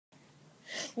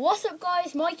What's up,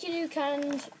 guys? Mikey, Luke,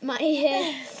 and Matty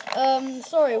here.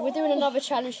 Sorry, we're doing another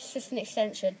challenge. It's just an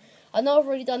extension. I know I've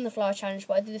already done the flower challenge,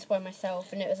 but I did this by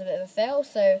myself, and it was a bit of a fail.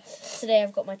 So today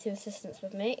I've got my 2 assistants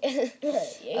with me.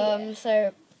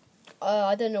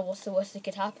 I don't know what's the worst that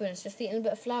could happen. It's just eating a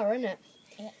bit of flour, isn't it?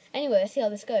 Yeah. Anyway, let's see how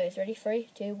this goes. Ready? 3,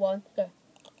 2, 1, go.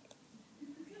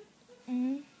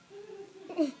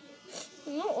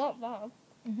 Not that bad.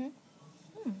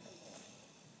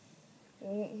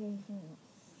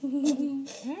 It's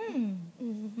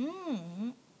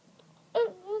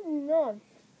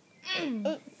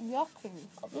yucky.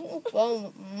 I think it's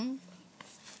fun.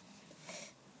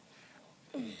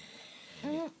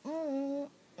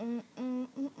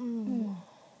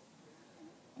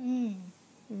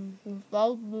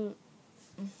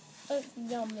 It's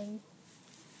yummy.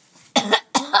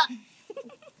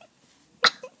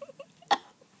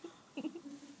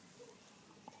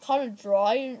 Kind of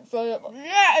dry.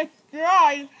 Yeah, it's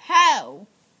dry as hell.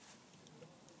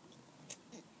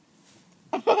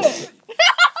 You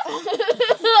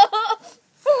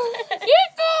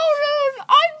called him.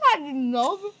 I've had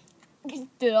enough.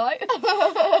 Did I?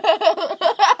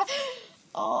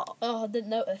 Oh, I didn't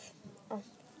notice. Oh,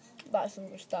 that's some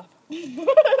good stuff. It's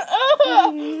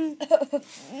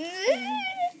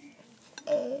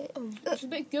a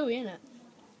bit gooey, isn't it?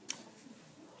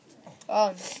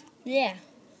 Yeah.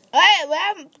 Hey, we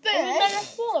haven't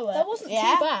That wasn't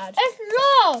too bad. It's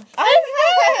lost. I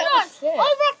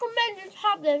recommend you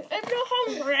have this. If you're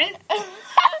hungry,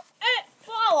 eat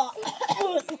flour.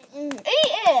 Eat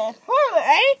it.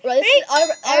 Right,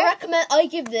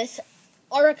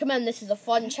 I recommend this as a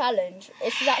fun challenge.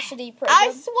 This is actually pretty I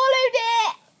good. swallowed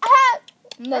it.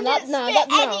 No,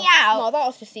 that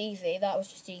was just easy. That was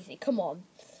just easy. Come on.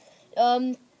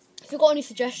 If you've got any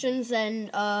suggestions, then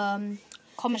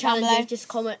Comment down below. just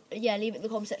comment. Yeah, leave it in the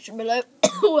comment section below.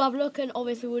 We'll have a look, and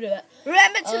obviously we'll do it.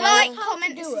 Remember to like,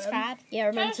 comment, and subscribe. Yeah,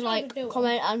 remember to like,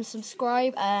 comment, and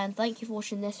subscribe. And thank you for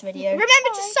watching this video. Remember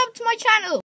to sub to my channel.